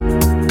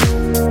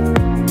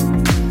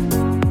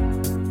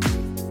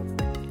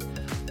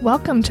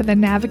Welcome to the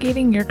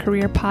Navigating Your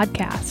Career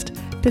podcast.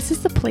 This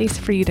is the place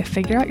for you to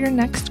figure out your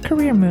next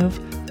career move,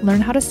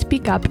 learn how to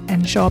speak up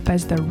and show up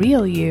as the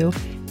real you,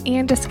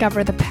 and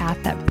discover the path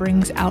that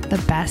brings out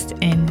the best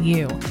in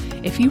you.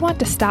 If you want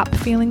to stop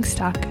feeling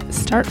stuck,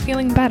 start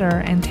feeling better,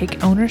 and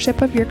take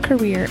ownership of your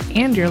career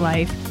and your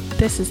life,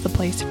 this is the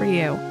place for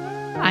you.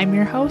 I'm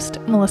your host,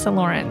 Melissa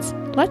Lawrence.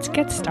 Let's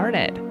get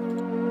started.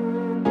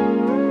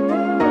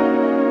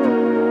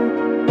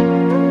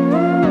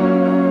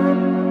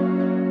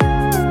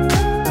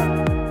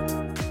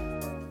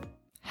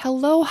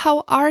 Hello,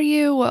 how are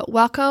you?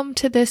 Welcome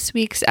to this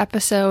week's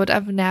episode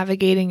of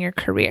Navigating Your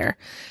Career.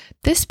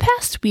 This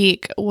past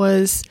week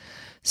was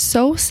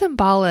so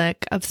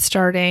symbolic of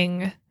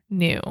starting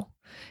new.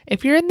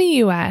 If you're in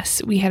the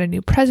US, we had a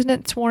new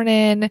president sworn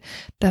in,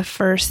 the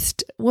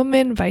first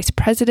woman vice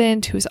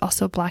president who's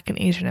also Black and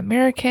Asian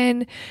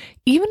American.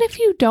 Even if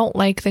you don't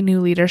like the new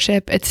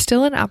leadership, it's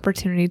still an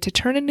opportunity to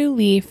turn a new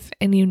leaf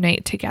and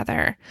unite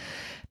together.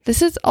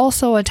 This is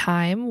also a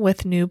time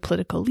with new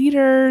political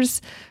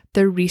leaders,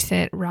 the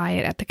recent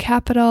riot at the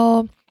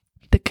Capitol,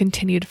 the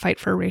continued fight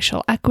for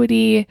racial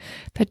equity,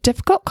 that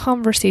difficult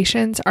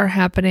conversations are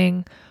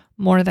happening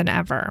more than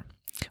ever.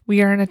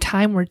 We are in a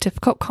time where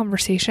difficult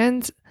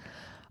conversations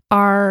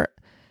are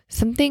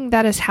something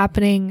that is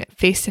happening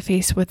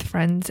face-to-face with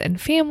friends and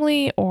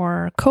family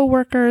or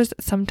coworkers,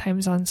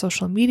 sometimes on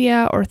social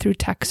media or through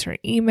text or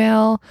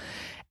email.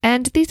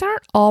 And these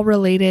aren't all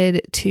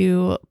related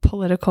to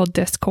political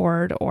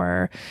discord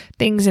or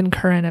things in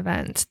current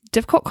events.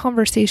 Difficult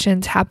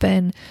conversations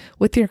happen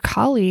with your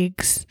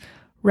colleagues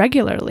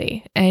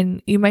regularly,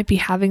 and you might be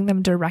having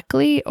them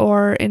directly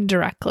or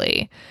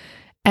indirectly.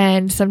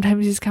 And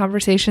sometimes these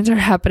conversations are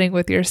happening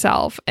with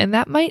yourself, and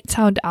that might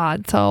sound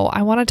odd. So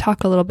I want to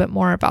talk a little bit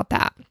more about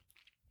that.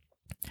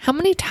 How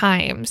many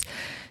times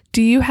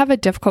do you have a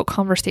difficult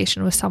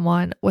conversation with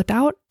someone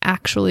without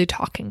actually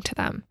talking to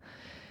them?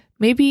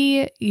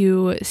 Maybe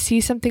you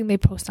see something they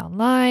post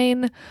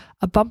online,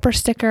 a bumper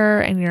sticker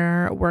in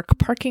your work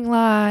parking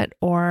lot,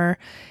 or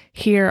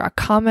hear a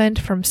comment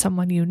from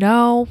someone you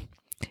know.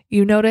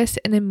 You notice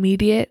an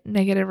immediate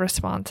negative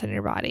response in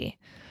your body.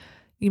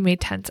 You may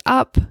tense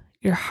up,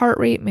 your heart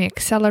rate may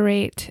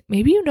accelerate.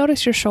 Maybe you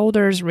notice your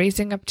shoulders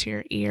raising up to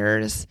your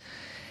ears.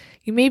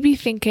 You may be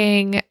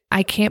thinking,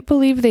 I can't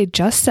believe they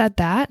just said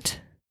that.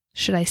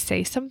 Should I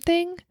say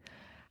something?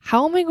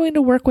 How am I going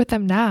to work with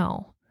them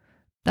now?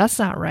 That's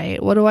not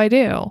right. What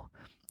do?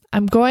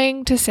 I'm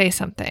going to say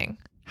something.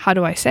 How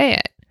do I say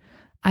it?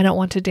 I don't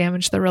want to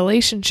damage the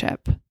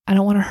relationship. I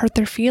don't want to hurt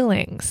their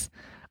feelings.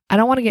 I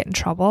don't want to get in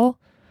trouble.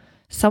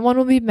 Someone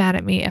will be mad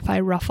at me if I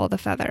ruffle the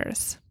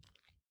feathers.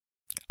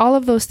 All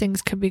of those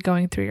things could be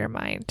going through your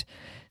mind.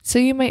 So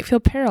you might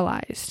feel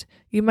paralyzed.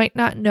 You might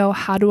not know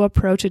how to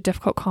approach a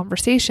difficult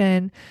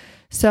conversation.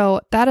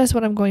 So that is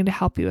what I'm going to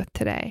help you with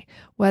today,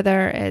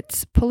 whether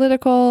it's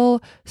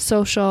political,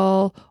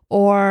 social,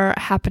 or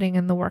happening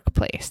in the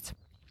workplace.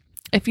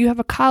 If you have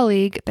a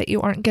colleague that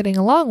you aren't getting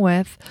along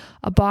with,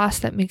 a boss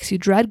that makes you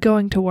dread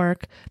going to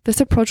work,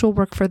 this approach will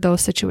work for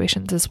those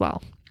situations as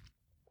well.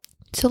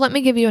 So let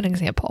me give you an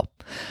example.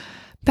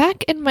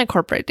 Back in my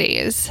corporate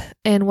days,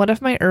 in one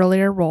of my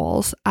earlier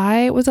roles,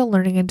 I was a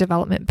learning and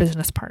development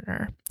business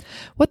partner.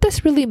 What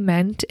this really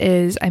meant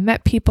is I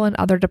met people in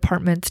other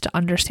departments to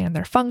understand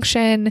their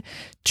function,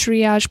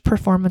 triage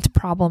performance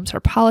problems or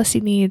policy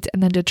needs,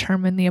 and then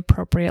determine the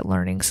appropriate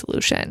learning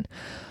solution.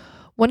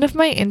 One of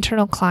my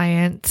internal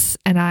clients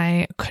and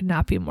I could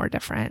not be more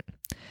different.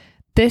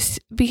 This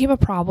became a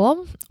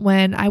problem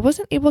when I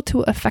wasn't able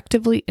to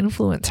effectively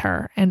influence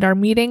her and our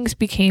meetings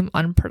became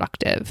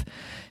unproductive.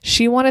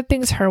 She wanted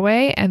things her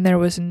way and there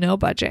was no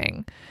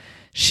budging.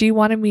 She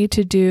wanted me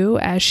to do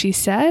as she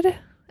said,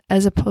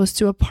 as opposed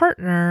to a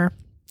partner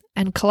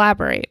and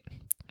collaborate.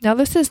 Now,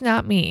 this is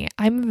not me.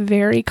 I'm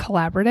very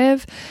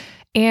collaborative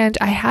and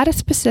I had a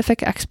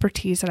specific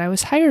expertise that I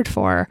was hired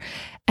for,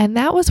 and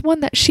that was one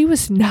that she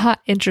was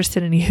not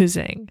interested in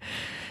using.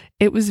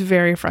 It was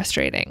very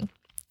frustrating.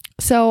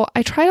 So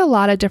I tried a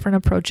lot of different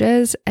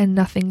approaches and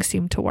nothing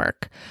seemed to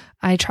work.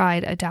 I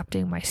tried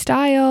adapting my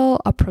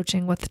style,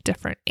 approaching with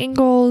different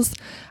angles.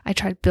 I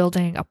tried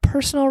building a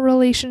personal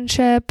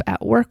relationship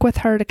at work with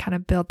her to kind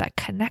of build that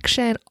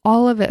connection.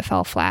 All of it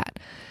fell flat.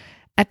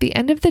 At the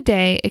end of the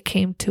day, it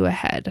came to a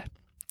head.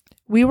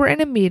 We were in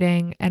a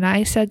meeting and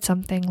I said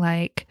something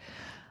like,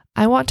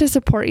 I want to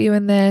support you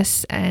in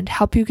this and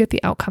help you get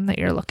the outcome that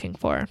you're looking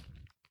for.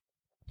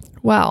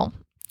 Well,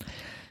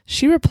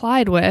 she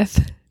replied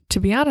with, to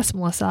be honest,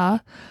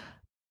 Melissa,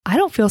 I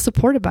don't feel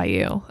supported by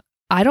you.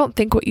 I don't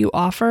think what you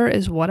offer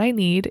is what I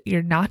need.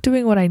 You're not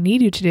doing what I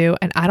need you to do,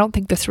 and I don't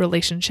think this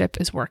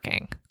relationship is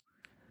working.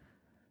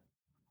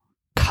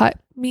 Cut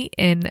me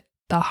in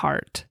the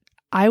heart.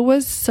 I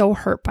was so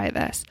hurt by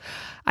this.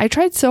 I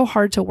tried so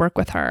hard to work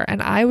with her,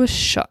 and I was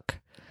shook.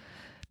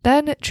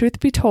 Then, truth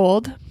be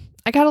told,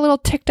 I got a little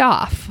ticked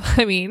off.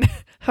 I mean,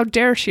 how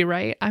dare she,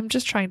 right? I'm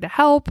just trying to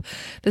help.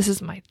 This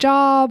is my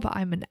job.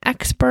 I'm an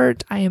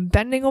expert. I am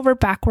bending over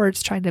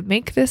backwards trying to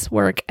make this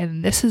work,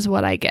 and this is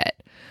what I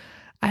get.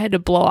 I had to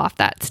blow off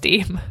that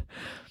steam.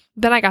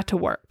 Then I got to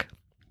work.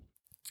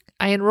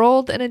 I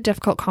enrolled in a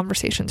difficult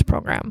conversations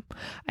program.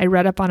 I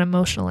read up on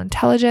emotional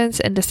intelligence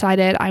and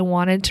decided I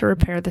wanted to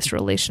repair this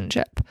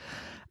relationship.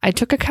 I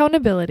took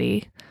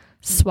accountability,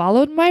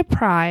 swallowed my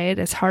pride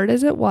as hard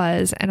as it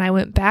was, and I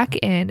went back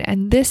in,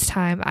 and this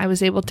time I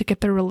was able to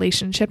get the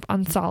relationship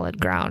on solid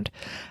ground.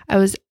 I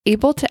was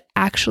able to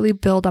actually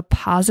build a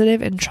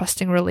positive and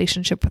trusting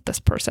relationship with this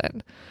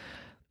person.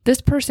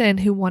 This person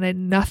who wanted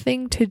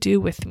nothing to do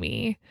with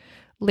me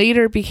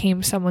later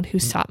became someone who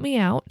sought me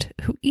out,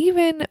 who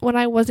even when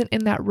I wasn't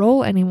in that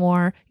role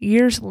anymore,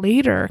 years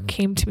later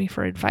came to me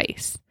for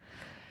advice.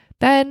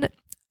 Then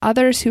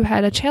others who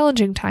had a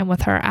challenging time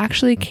with her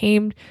actually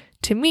came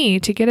to me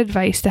to get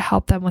advice to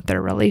help them with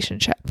their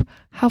relationship.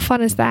 How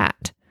fun is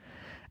that?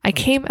 I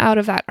came out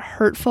of that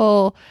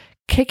hurtful,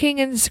 kicking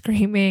and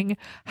screaming,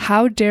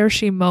 how dare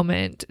she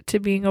moment to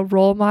being a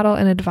role model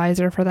and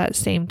advisor for that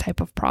same type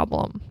of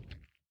problem.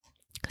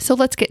 So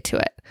let's get to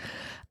it.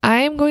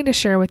 I am going to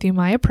share with you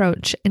my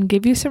approach and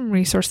give you some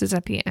resources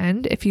at the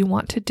end if you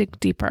want to dig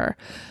deeper.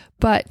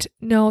 But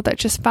know that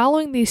just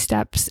following these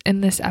steps in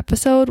this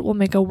episode will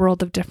make a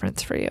world of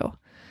difference for you.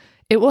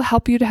 It will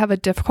help you to have a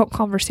difficult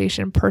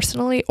conversation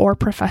personally or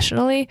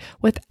professionally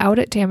without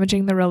it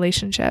damaging the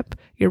relationship,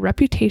 your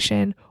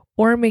reputation,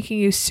 or making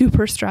you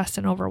super stressed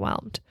and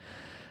overwhelmed.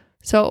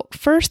 So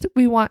first,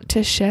 we want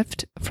to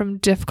shift from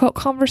difficult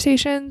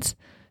conversations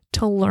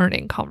to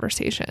learning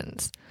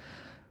conversations.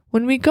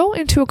 When we go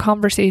into a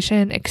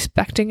conversation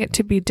expecting it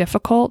to be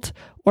difficult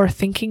or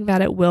thinking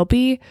that it will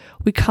be,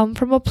 we come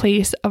from a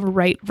place of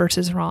right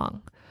versus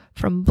wrong.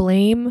 From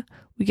blame,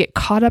 we get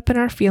caught up in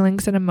our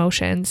feelings and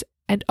emotions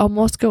and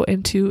almost go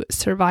into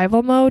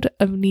survival mode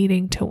of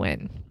needing to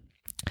win.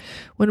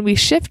 When we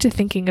shift to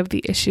thinking of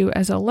the issue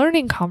as a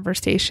learning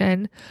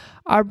conversation,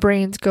 our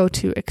brains go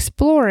to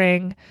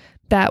exploring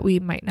that we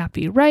might not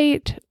be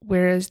right.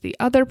 Where is the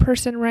other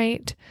person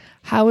right?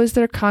 How is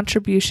their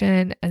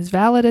contribution as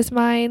valid as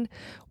mine?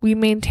 We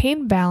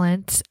maintain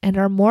balance and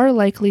are more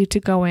likely to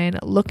go in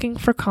looking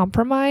for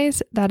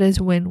compromise that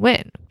is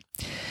win-win.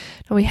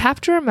 Now we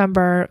have to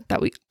remember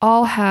that we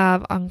all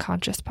have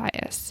unconscious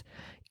bias.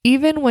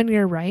 Even when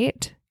you're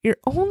right, you're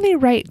only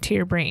right to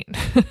your brain.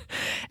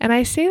 And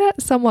I say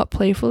that somewhat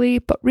playfully,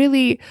 but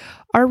really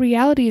our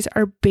realities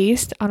are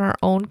based on our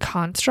own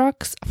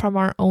constructs from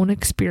our own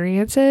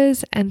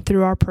experiences and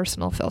through our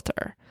personal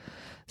filter.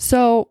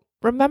 So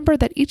remember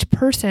that each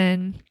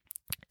person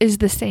is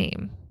the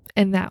same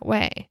in that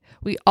way.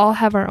 We all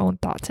have our own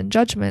thoughts and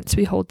judgments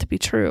we hold to be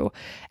true.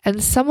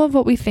 And some of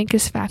what we think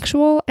is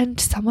factual and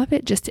some of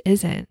it just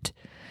isn't,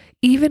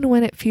 even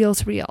when it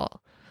feels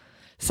real.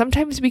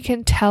 Sometimes we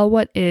can tell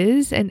what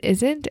is and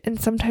isn't,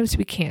 and sometimes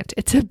we can't.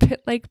 It's a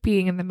bit like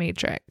being in the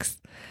Matrix.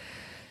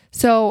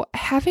 So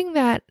having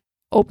that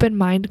open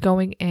mind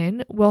going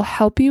in will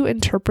help you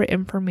interpret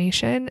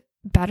information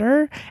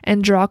better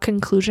and draw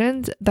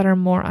conclusions that are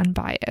more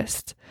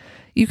unbiased.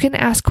 You can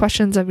ask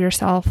questions of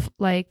yourself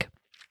like,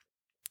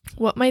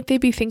 what might they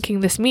be thinking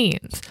this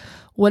means?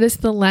 What is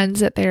the lens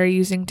that they are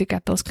using to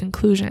get those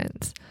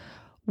conclusions?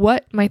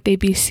 What might they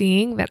be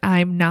seeing that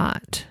I'm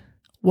not?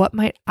 What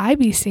might I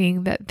be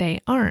seeing that they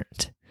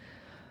aren't?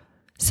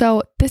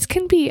 So this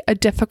can be a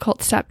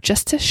difficult step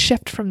just to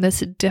shift from this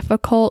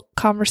difficult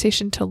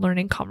conversation to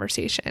learning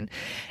conversation.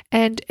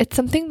 And it's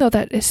something though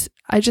that is,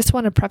 I just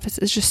want to preface,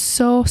 is just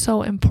so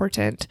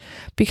important,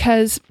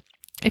 because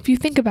if you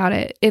think about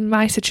it, in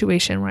my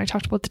situation where I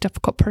talked about the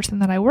difficult person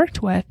that I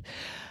worked with,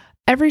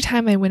 every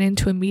time I went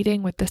into a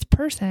meeting with this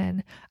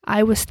person,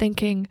 I was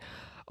thinking,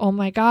 oh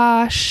my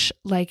gosh,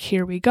 like,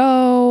 here we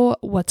go.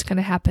 What's going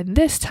to happen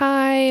this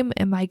time?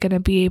 Am I going to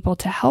be able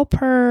to help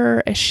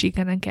her? Is she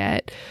going to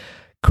get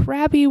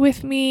crabby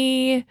with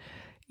me?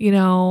 You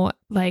know,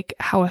 like,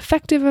 how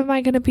effective am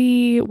I going to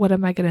be? What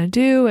am I going to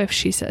do if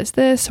she says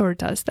this or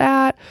does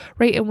that?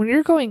 Right? And when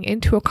you're going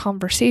into a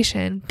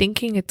conversation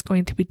thinking it's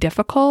going to be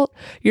difficult,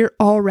 you're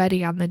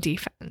already on the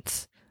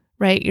defense.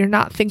 Right? You're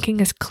not thinking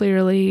as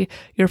clearly.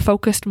 You're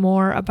focused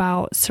more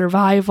about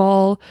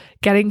survival,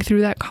 getting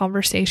through that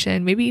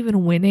conversation, maybe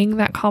even winning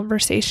that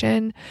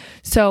conversation.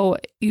 So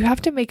you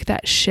have to make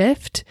that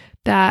shift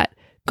that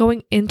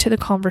going into the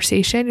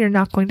conversation, you're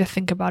not going to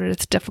think about it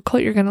as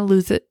difficult. You're going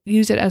to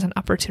use it as an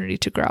opportunity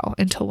to grow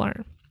and to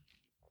learn.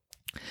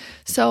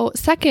 So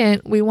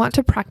second, we want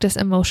to practice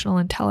emotional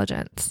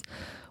intelligence.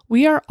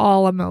 We are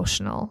all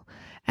emotional.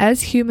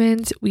 As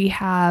humans, we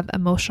have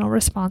emotional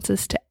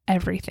responses to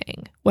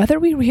everything, whether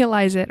we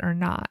realize it or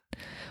not.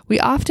 We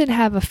often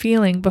have a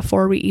feeling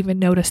before we even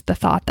notice the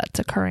thought that's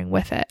occurring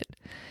with it.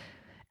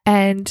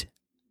 And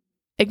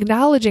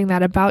acknowledging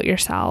that about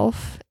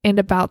yourself and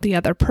about the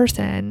other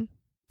person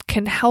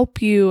can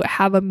help you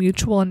have a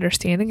mutual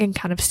understanding and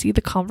kind of see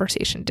the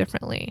conversation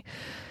differently.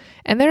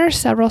 And there are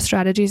several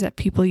strategies that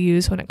people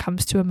use when it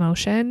comes to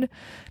emotion.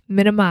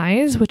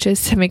 Minimize, which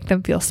is to make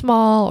them feel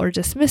small or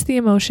dismiss the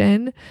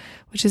emotion,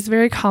 which is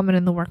very common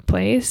in the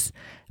workplace.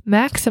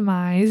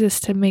 Maximize is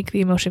to make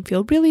the emotion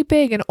feel really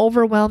big and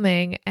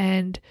overwhelming.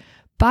 And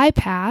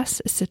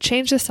bypass is to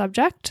change the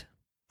subject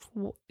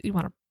You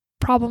want to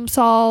problem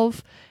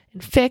solve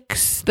and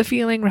fix the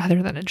feeling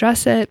rather than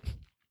address it.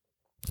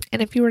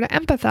 And if you were to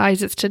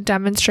empathize, it's to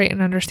demonstrate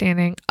an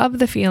understanding of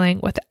the feeling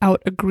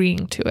without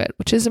agreeing to it,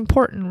 which is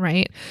important,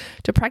 right?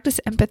 To practice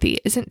empathy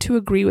isn't to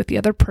agree with the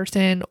other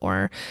person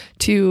or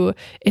to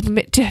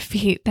admit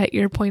defeat that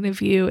your point of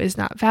view is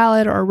not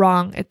valid or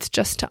wrong. It's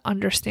just to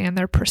understand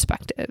their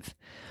perspective.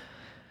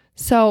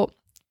 So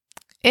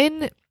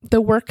in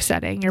the work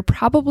setting, you're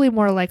probably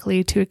more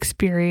likely to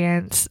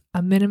experience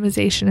a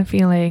minimization of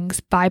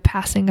feelings,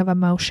 bypassing of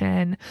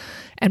emotion,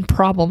 and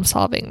problem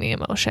solving the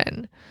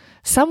emotion.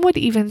 Some would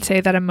even say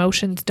that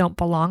emotions don't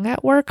belong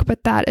at work,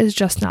 but that is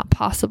just not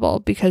possible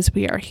because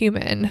we are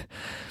human.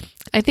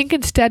 I think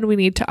instead we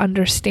need to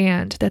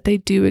understand that they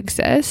do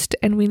exist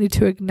and we need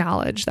to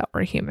acknowledge that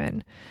we're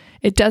human.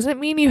 It doesn't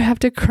mean you have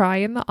to cry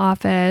in the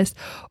office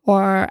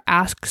or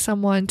ask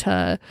someone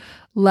to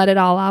let it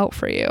all out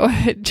for you.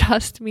 It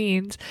just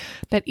means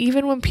that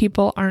even when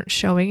people aren't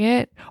showing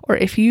it, or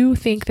if you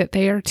think that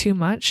they are too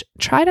much,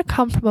 try to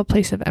come from a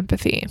place of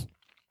empathy.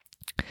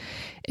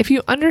 If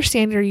you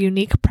understand your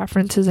unique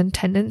preferences and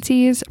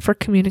tendencies for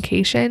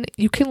communication,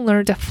 you can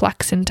learn to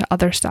flex into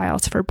other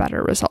styles for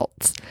better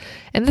results.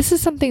 And this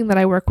is something that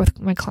I work with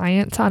my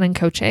clients on in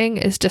coaching,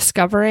 is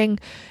discovering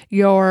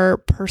your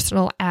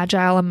personal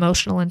agile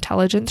emotional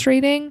intelligence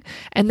rating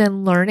and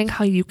then learning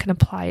how you can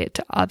apply it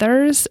to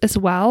others as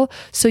well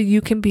so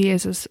you can be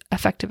as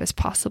effective as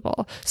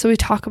possible. So we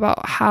talk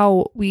about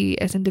how we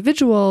as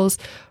individuals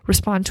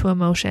respond to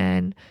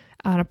emotion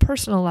on a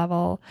personal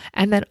level,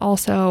 and then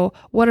also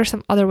what are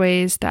some other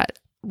ways that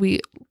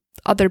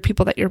other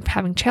people that you're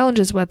having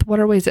challenges with, what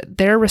are ways that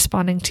they're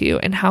responding to you,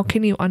 and how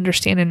can you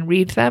understand and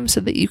read them so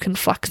that you can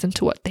flex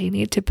into what they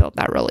need to build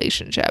that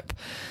relationship.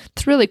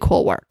 It's really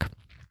cool work.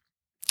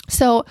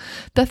 So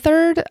the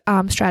third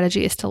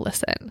strategy is to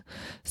listen.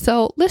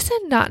 So listen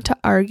not to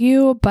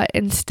argue, but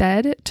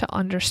instead to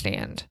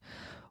understand.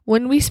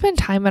 When we spend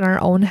time in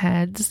our own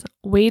heads,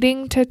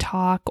 waiting to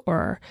talk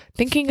or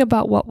thinking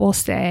about what we'll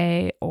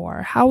say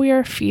or how we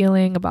are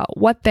feeling about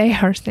what they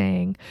are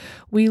saying,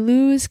 we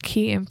lose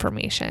key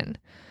information.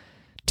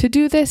 To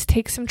do this,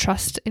 take some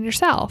trust in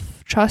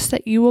yourself. Trust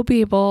that you will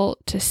be able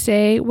to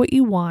say what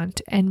you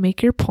want and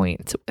make your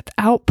points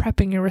without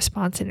prepping your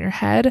response in your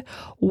head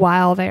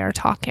while they are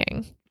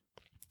talking.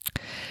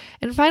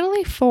 And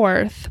finally,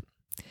 fourth,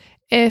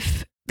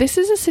 if this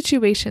is a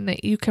situation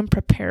that you can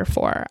prepare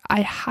for,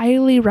 I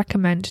highly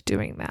recommend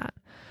doing that.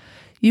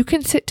 You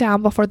can sit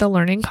down before the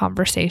learning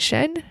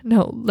conversation,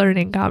 not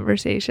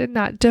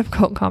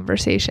difficult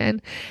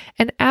conversation,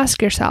 and ask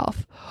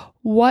yourself,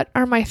 what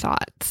are my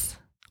thoughts?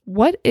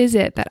 What is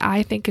it that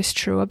I think is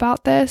true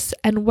about this?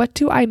 And what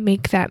do I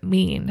make that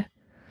mean?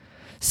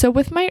 So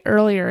with my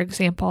earlier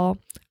example,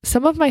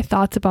 some of my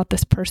thoughts about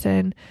this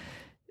person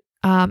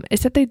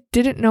is that they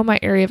didn't know my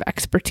area of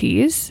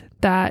expertise,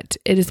 that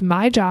it is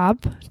my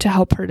job to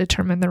help her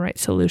determine the right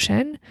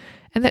solution,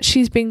 and that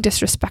she's being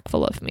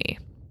disrespectful of me.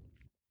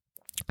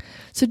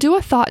 So do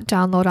a thought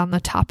download on the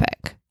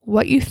topic.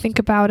 What you think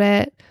about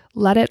it,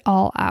 let it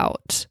all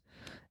out.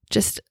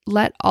 Just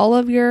let all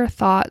of your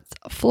thoughts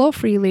flow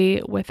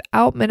freely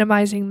without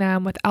minimizing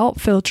them, without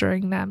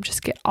filtering them.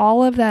 Just get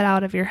all of that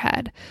out of your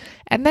head.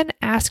 And then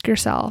ask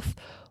yourself,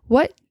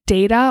 what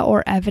data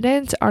or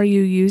evidence are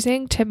you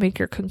using to make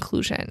your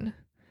conclusion?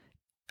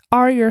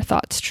 Are your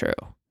thoughts true?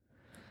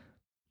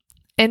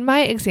 In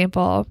my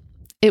example,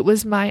 it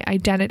was my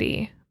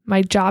identity,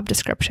 my job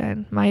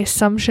description, my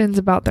assumptions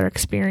about their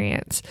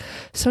experience.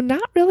 So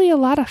not really a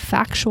lot of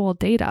factual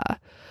data.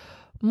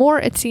 More,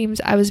 it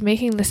seems I was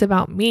making this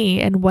about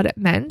me and what it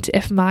meant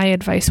if my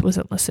advice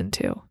wasn't listened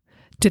to.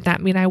 Did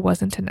that mean I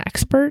wasn't an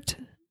expert?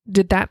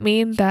 Did that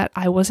mean that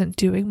I wasn't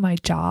doing my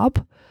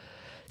job?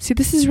 See,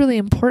 this is really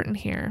important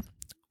here.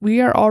 We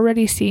are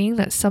already seeing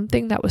that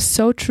something that was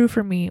so true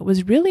for me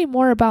was really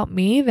more about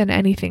me than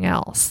anything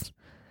else.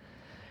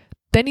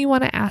 Then you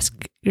want to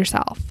ask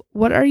yourself,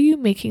 what are you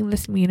making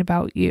this mean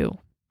about you?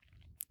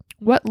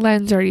 What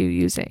lens are you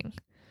using?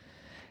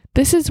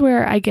 This is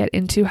where I get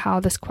into how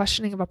this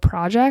questioning of a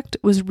project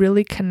was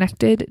really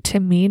connected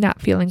to me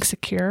not feeling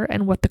secure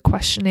and what the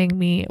questioning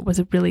me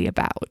was really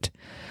about.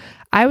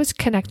 I was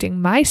connecting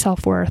my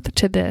self-worth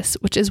to this,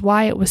 which is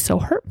why it was so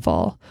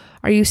hurtful.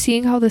 Are you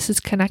seeing how this is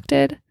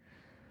connected?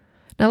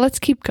 Now let's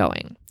keep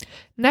going.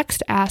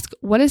 Next, ask,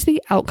 what is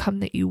the outcome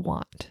that you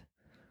want?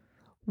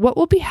 What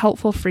will be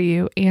helpful for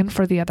you and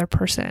for the other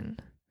person?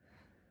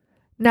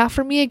 Now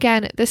for me,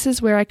 again, this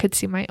is where I could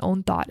see my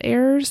own thought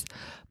errors,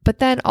 but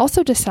then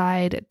also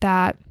decide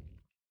that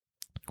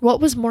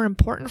what was more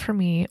important for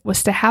me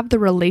was to have the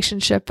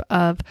relationship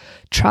of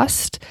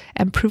trust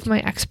and prove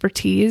my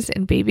expertise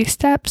in baby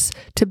steps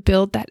to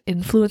build that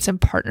influence and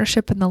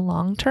partnership in the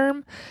long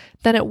term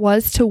than it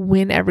was to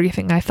win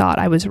everything I thought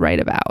I was right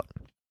about.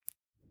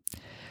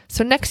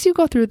 So next you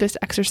go through this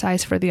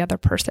exercise for the other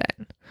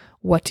person.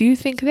 What do you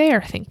think they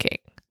are thinking?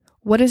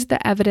 What is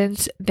the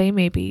evidence they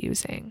may be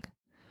using?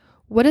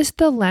 What is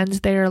the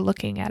lens they are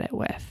looking at it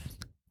with?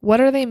 What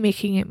are they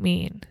making it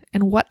mean?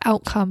 And what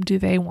outcome do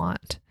they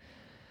want?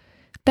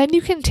 Then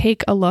you can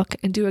take a look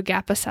and do a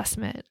gap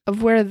assessment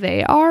of where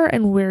they are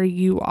and where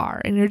you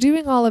are. And you're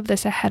doing all of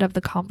this ahead of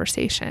the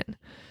conversation.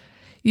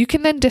 You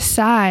can then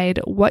decide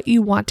what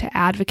you want to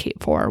advocate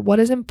for, what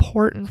is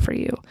important for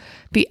you,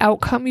 the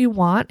outcome you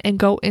want, and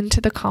go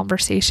into the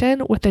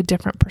conversation with a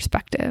different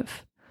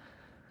perspective.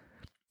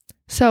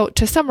 So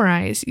to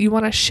summarize, you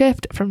want to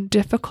shift from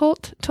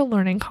difficult to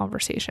learning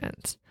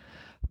conversations.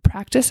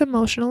 Practice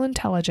emotional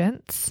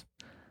intelligence,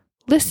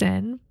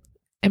 listen,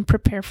 and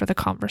prepare for the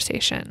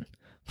conversation.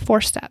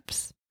 4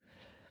 steps.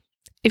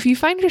 If you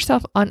find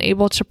yourself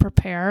unable to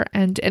prepare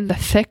and in the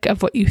thick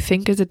of what you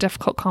think is a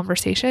difficult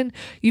conversation,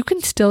 you can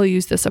still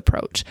use this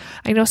approach.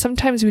 I know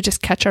sometimes we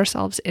just catch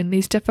ourselves in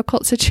these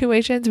difficult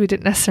situations. We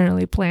didn't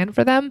necessarily plan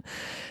for them.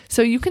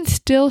 So you can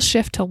still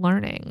shift to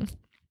learning.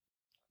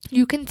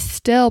 You can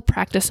still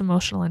practice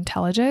emotional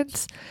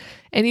intelligence,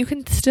 and you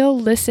can still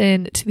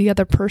listen to the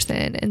other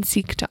person and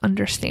seek to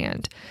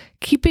understand,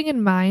 keeping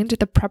in mind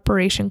the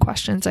preparation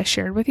questions I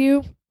shared with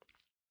you.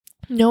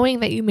 Knowing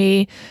that you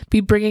may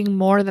be bringing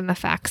more than the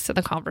facts to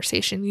the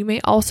conversation. You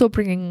may also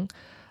bring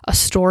a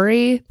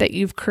story that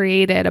you've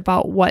created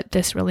about what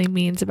this really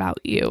means about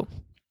you.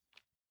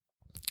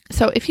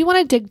 So if you want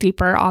to dig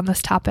deeper on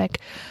this topic,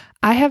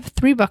 I have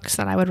 3 books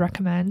that I would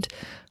recommend.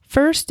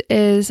 First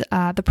is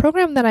the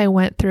program that I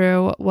went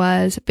through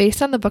was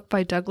based on the book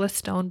by Douglas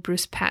Stone,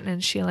 Bruce Patton,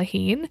 and Sheila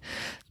Heen.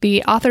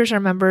 The authors are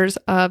members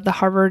of the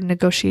Harvard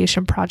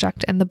Negotiation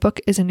Project, and the book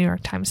is a New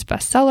York Times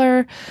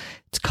bestseller.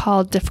 It's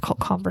called Difficult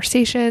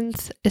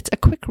Conversations. It's a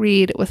quick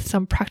read with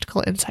some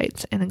practical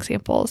insights and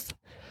examples.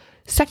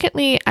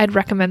 Secondly, I'd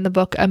recommend the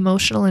book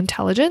Emotional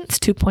Intelligence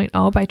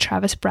 2.0 by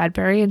Travis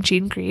Bradberry and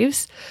Jean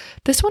Greaves.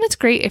 This one is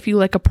great if you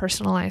like a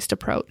personalized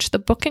approach. The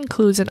book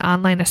includes an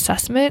online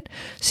assessment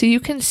so you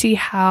can see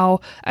how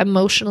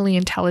emotionally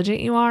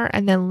intelligent you are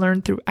and then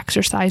learn through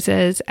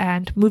exercises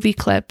and movie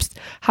clips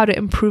how to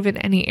improve in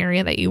any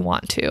area that you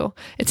want to.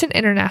 It's an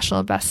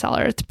international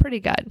bestseller. It's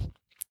pretty good.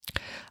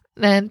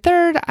 Then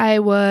third, I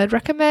would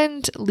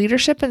recommend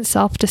Leadership and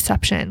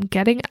Self-Deception,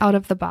 Getting Out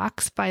of the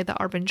Box by the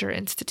Arbinger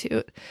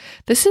Institute.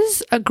 This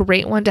is a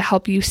great one to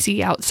help you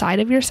see outside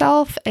of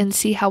yourself and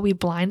see how we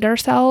blind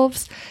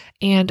ourselves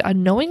and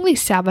unknowingly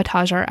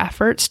sabotage our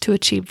efforts to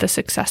achieve the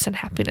success and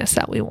happiness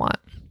that we want.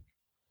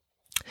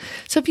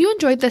 So if you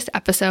enjoyed this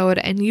episode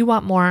and you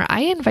want more,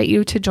 I invite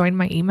you to join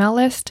my email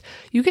list.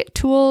 You get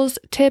tools,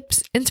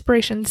 tips,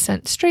 inspiration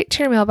sent straight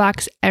to your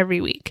mailbox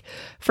every week.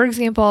 For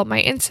example,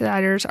 my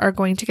insiders are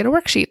going to get a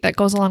worksheet that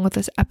goes along with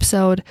this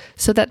episode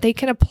so that they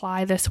can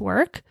apply this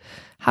work.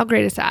 How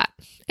great is that?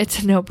 It's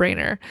a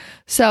no-brainer.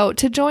 So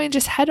to join,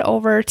 just head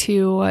over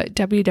to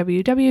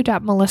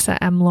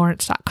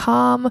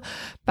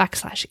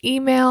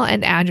www.melissamlawrence.com/email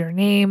and add your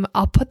name.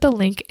 I'll put the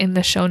link in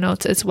the show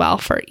notes as well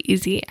for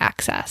easy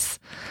access.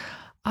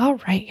 All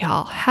right,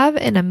 y'all. Have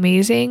an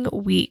amazing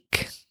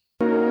week.